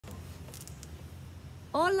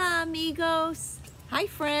Hola, amigos. Hi,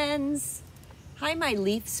 friends. Hi, my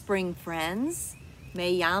Leafspring friends.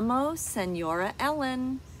 Me llamo Señora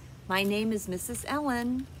Ellen. My name is Mrs.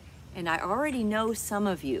 Ellen, and I already know some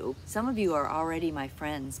of you. Some of you are already my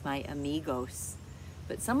friends, my amigos,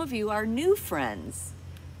 but some of you are new friends.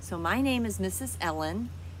 So my name is Mrs. Ellen,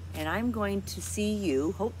 and I'm going to see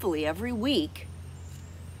you, hopefully every week,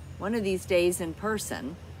 one of these days in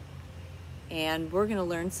person. And we're gonna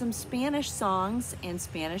learn some Spanish songs and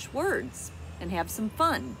Spanish words and have some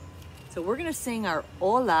fun. So we're gonna sing our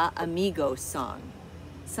Hola Amigos song.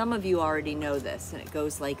 Some of you already know this, and it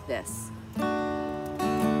goes like this.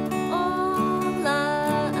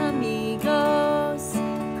 Hola amigos,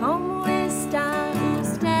 ¿cómo está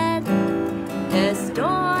usted?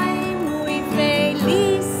 Estoy muy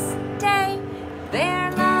feliz de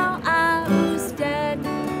verlo a usted.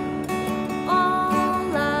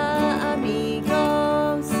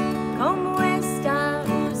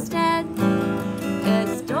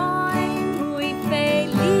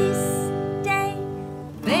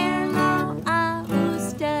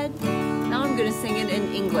 Sing it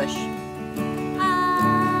in English.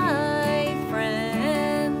 Hi,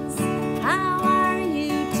 friends. How are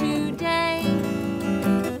you today?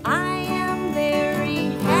 I am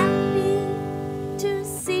very happy to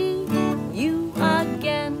see you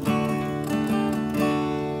again.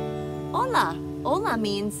 Hola. Hola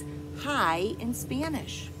means hi in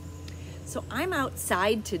Spanish. So I'm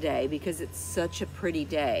outside today because it's such a pretty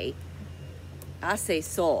day. Hace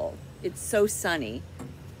sol. It's so sunny.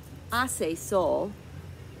 Hace sol.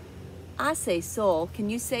 Hace sol. Can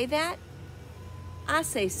you say that?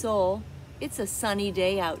 Hace sol. It's a sunny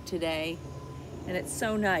day out today. And it's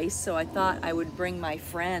so nice, so I thought I would bring my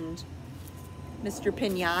friend, Mr.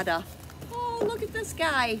 Piñata. Oh, look at this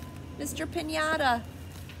guy, Mr. Piñata.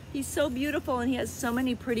 He's so beautiful and he has so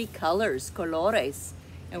many pretty colors, colores.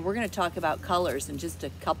 And we're gonna talk about colors in just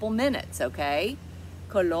a couple minutes, okay?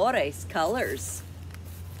 Colores, colors.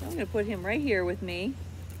 I'm gonna put him right here with me.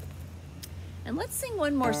 And let's sing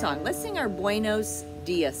one more song. Let's sing our Buenos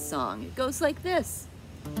Dias song. It goes like this.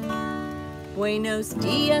 Buenos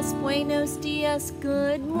dias,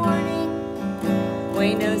 good morning.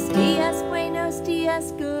 Buenos dias,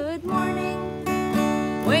 good morning.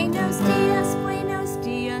 Buenos dias,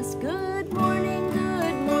 good morning,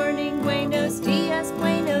 good morning. Buenos dias,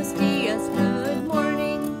 good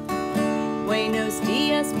morning. Buenos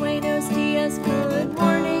dias, good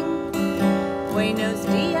morning. Buenos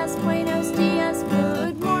dias,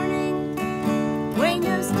 good morning.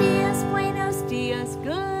 Buenos dias,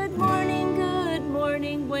 good morning, good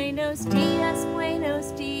morning. Buenos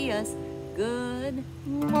dias, good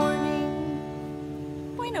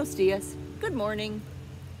morning. Buenos dias, good morning.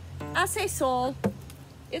 Hace sol.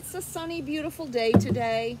 It's a sunny, beautiful day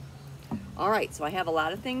today. All right, so I have a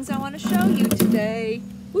lot of things I want to show you today.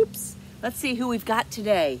 Oops. Let's see who we've got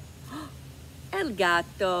today. El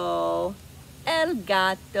gato. El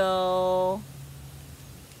gato.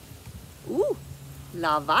 Ooh,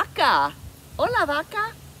 la vaca. Hola,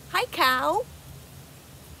 vaca. Hi, cow.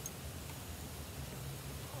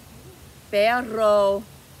 Perro.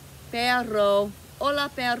 Perro.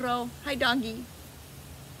 Hola, perro. Hi, doggy.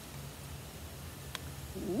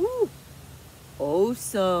 Ooh,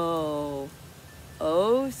 oso.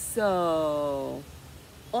 Oso.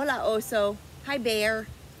 Hola, oso. Hi, bear.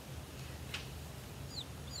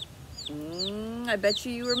 I bet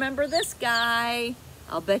you remember this guy.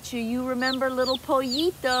 I'll bet you remember little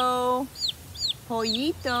pollito.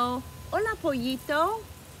 Pollito. Hola, pollito.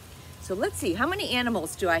 So let's see, how many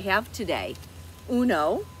animals do I have today?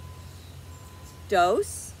 Uno,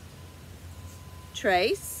 dos,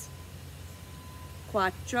 tres,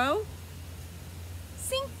 cuatro,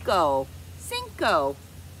 cinco. Cinco.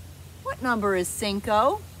 What number is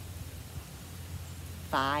cinco?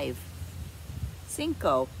 5.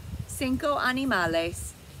 Cinco. Cinco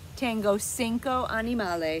animales. Tengo 5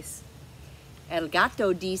 animales. El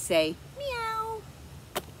gato dice meow.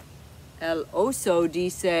 El oso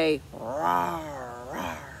dice rar,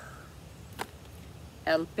 rar.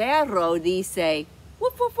 El perro dice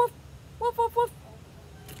woof, woof, woof, woof, woof, woof.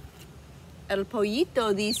 El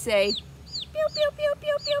pollito dice piu, piu, piu,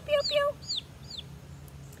 piu, piu, piu, piu.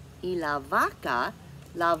 Y la vaca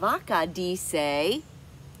dice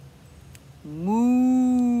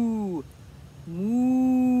moo,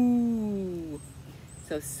 moo.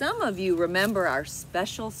 So some of you remember our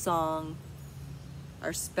special song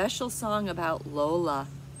about Lola.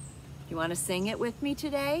 You want to sing it with me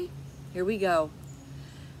today? Here we go.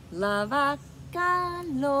 La vaca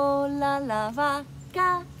Lola, la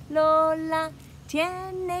vaca Lola,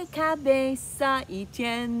 tiene cabeza y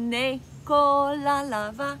tiene cola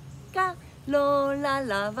la vaca, Lola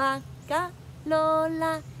la vaca,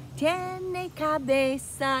 Lola. Tiene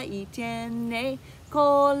cabeza y tiene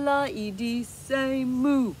cola y dice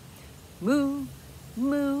moo, moo,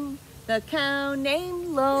 moo. The cow named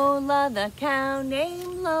Lola, the cow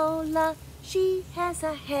named Lola. She has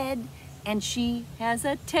a head and she has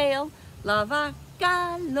a tail. La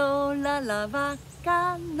vaca Lola, la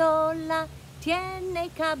vaca Lola. Tiene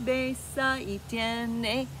cabeza y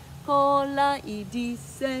tiene cola y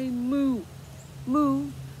dice moo,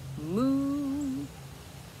 moo, moo.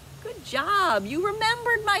 Good job, you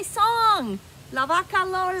remembered my song. La vaca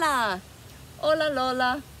Lola. Hola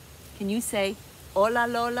Lola. Can you say hola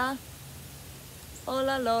Lola?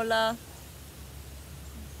 Hola Lola.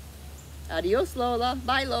 Adios Lola.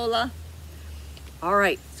 Bye Lola. All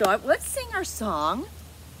right, so let's sing our song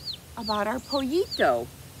about our pollito.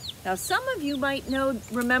 Now some of you might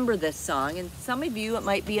remember this song, and some of you it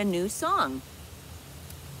might be a new song.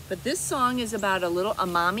 But this song is about a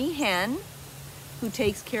mommy hen who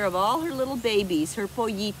takes care of all her little babies, her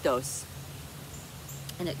pollitos.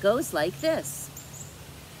 And it goes like this.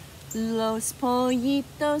 Los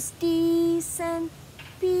pollitos dicen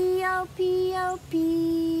pío, pío,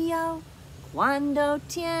 pío, cuando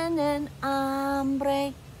tienen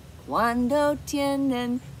hambre, cuando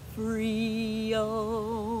tienen frío.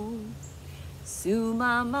 Su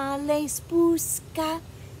mamá les busca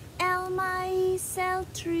el maíz, el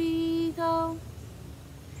trigo,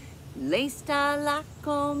 les da la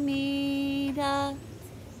comida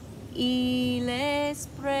y les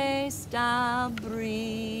presta abrigo.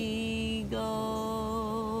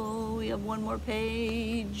 We have one more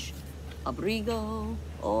page. Abrigo.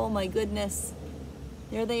 Oh my goodness.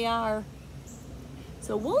 There they are.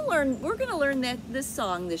 So we're gonna learn this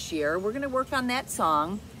song this year. We're gonna work on that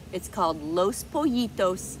song. It's called Los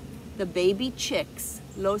Pollitos, the baby chicks.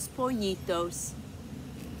 Los Pollitos.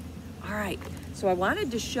 All right, so I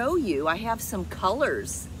wanted to show you, I have some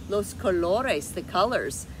colors. Los colores, the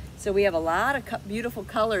colors. So we have a lot of beautiful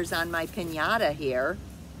colors on my piñata here.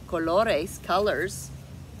 Colores, colors.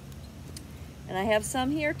 And I have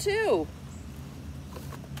some here too.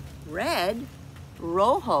 Red,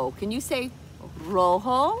 rojo. Can you say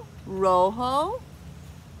rojo, rojo?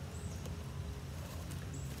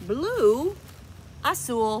 Blue,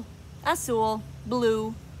 azul, azul,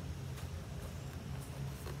 blue.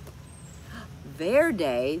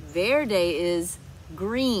 Verde, verde is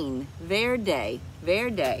green, verde,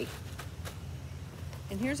 verde.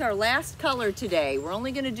 And here's our last color today. We're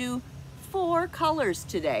only gonna do 4 colors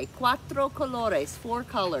today. Cuatro colores, 4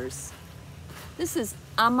 colors. This is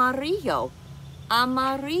amarillo,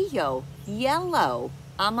 amarillo, yellow,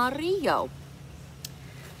 amarillo.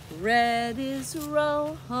 Red is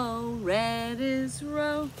rojo, red is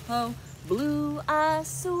rojo, blue,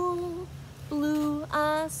 azul, blue,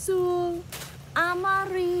 azul,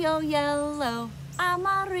 amarillo, yellow,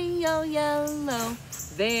 amarillo, yellow.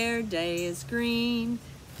 Verde is green,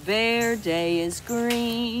 verde is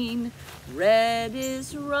green. Red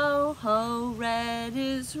is rojo, red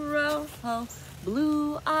is rojo,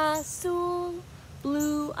 blue, azul,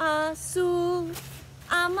 blue, azul,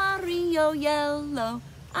 amarillo, yellow,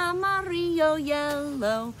 amarillo,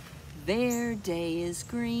 yellow. Verde is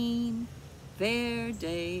green,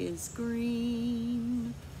 verde is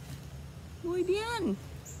green. Muy bien.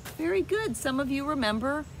 Very good. Some of you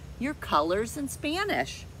remember your colors in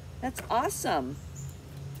Spanish. That's awesome.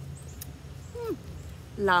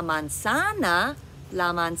 La manzana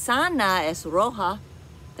es roja.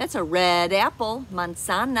 That's a red apple.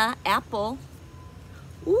 Manzana, apple.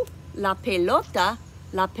 La pelota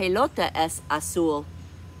es azul.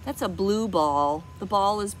 That's a blue ball. The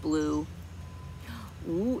ball is blue.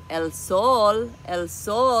 El sol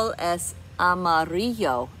es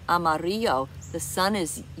amarillo, amarillo. The sun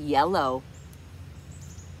is yellow.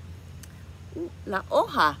 La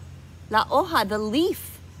hoja, the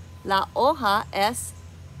leaf. La hoja es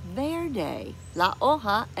verde. La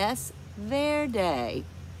hoja es verde.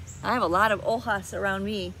 I have a lot of hojas around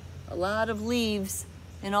me, a lot of leaves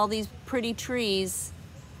and all these pretty trees.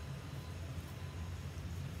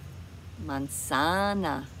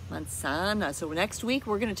 Manzana, manzana. So next week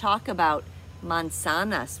we're going to talk about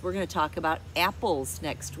manzanas. We're going to talk about apples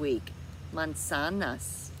next week.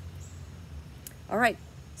 Manzanas. All right,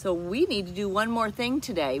 so we need to do one more thing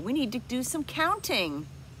today. We need to do some counting.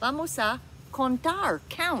 Vamos a contar,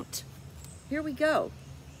 count. Here we go.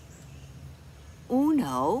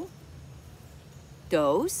 1,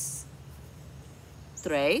 2,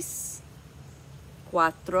 3,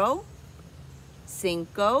 4,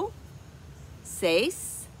 5,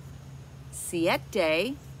 6, 7,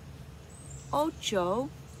 8,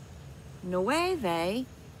 9,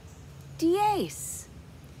 10.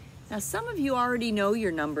 Now, some of you already know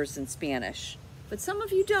your numbers in Spanish, but some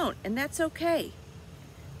of you don't, and that's okay.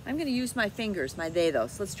 I'm going to use my fingers, my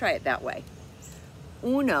dedos. Let's try it that way.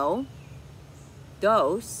 1, 2,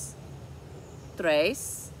 3,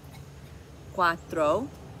 4, 5,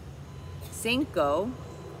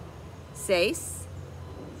 6,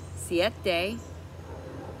 7, 8,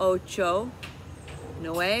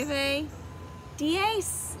 9,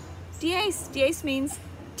 10. 10 means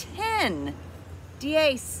 10.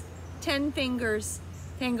 10 fingers.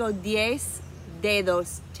 Tengo 10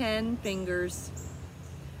 dedos, 10 fingers.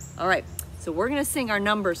 All right, so we're gonna sing our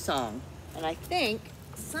number song. And I think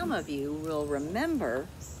some of you will remember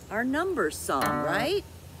our number song, right?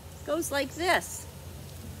 It goes like this.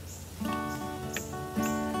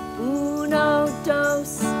 1, 2,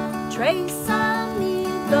 3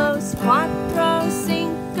 amigos, 4, 5,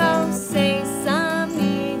 6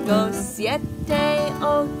 amigos, 7,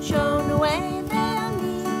 8, 9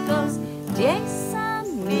 amigos, 10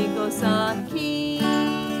 amigos aquí.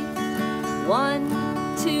 1,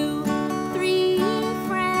 2, 3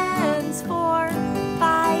 friends, 4,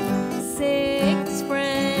 5, 6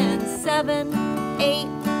 friends, 7, 8,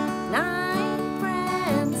 9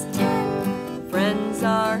 friends, 10 friends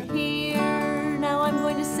are here. Now I'm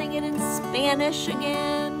going to sing it in Spanish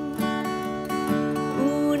again.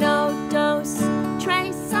 1, 2,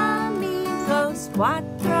 3 amigos, 4,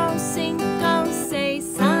 5,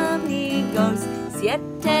 6 amigos,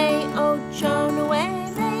 7, 8,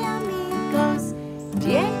 9 amigos,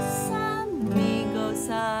 10 amigos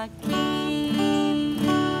aquí.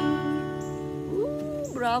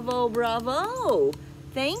 Ooh, bravo, bravo.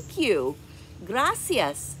 Thank you.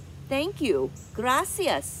 Gracias. Thank you.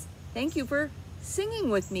 Gracias. Thank you for singing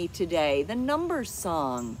with me today, the numbers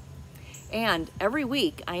song. And every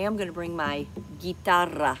week I am going to bring my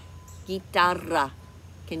guitarra. Guitarra.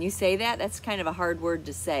 Can you say that? That's kind of a hard word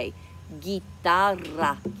to say.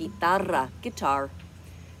 Guitarra. Guitarra. Guitar.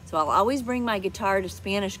 So I'll always bring my guitar to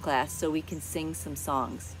Spanish class so we can sing some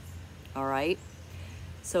songs. All right?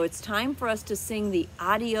 So it's time for us to sing the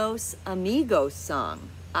Adios Amigos song.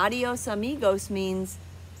 Adios Amigos means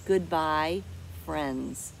goodbye,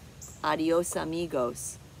 friends. Adios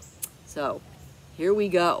Amigos. So, here we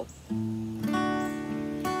go.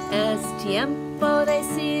 Es tiempo de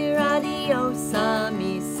decir adiós a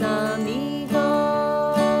mis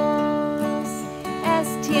amigos.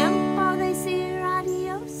 Es tiempo de decir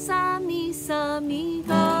adiós a mis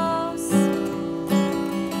amigos.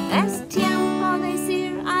 Es tiempo de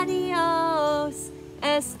decir adiós.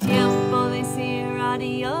 Es tiempo de decir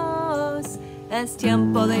adiós. Es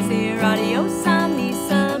tiempo de decir adiós a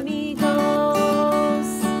mis amigos.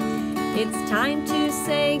 It's time to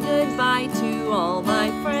say goodbye to all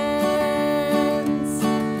my friends.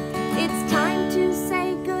 It's time to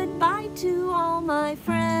say goodbye to all my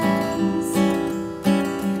friends.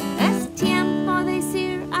 Es tiempo de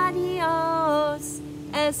decir adiós.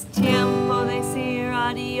 Es tiempo de decir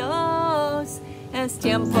adiós. Es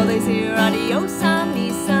tiempo de decir adiós a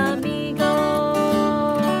mis amigos.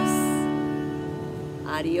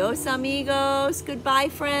 Adios, amigos. Goodbye,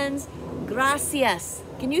 friends. Gracias.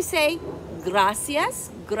 Can you say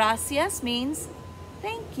gracias? Gracias means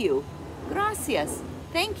thank you. Gracias.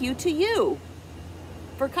 Thank you to you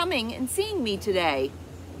for coming and seeing me today.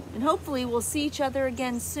 And hopefully we'll see each other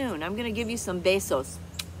again soon. I'm going to give you some besos.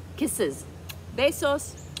 Kisses.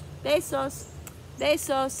 Besos. Besos.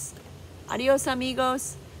 Besos. Adios,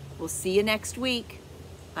 amigos. We'll see you next week.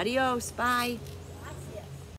 Adios. Bye.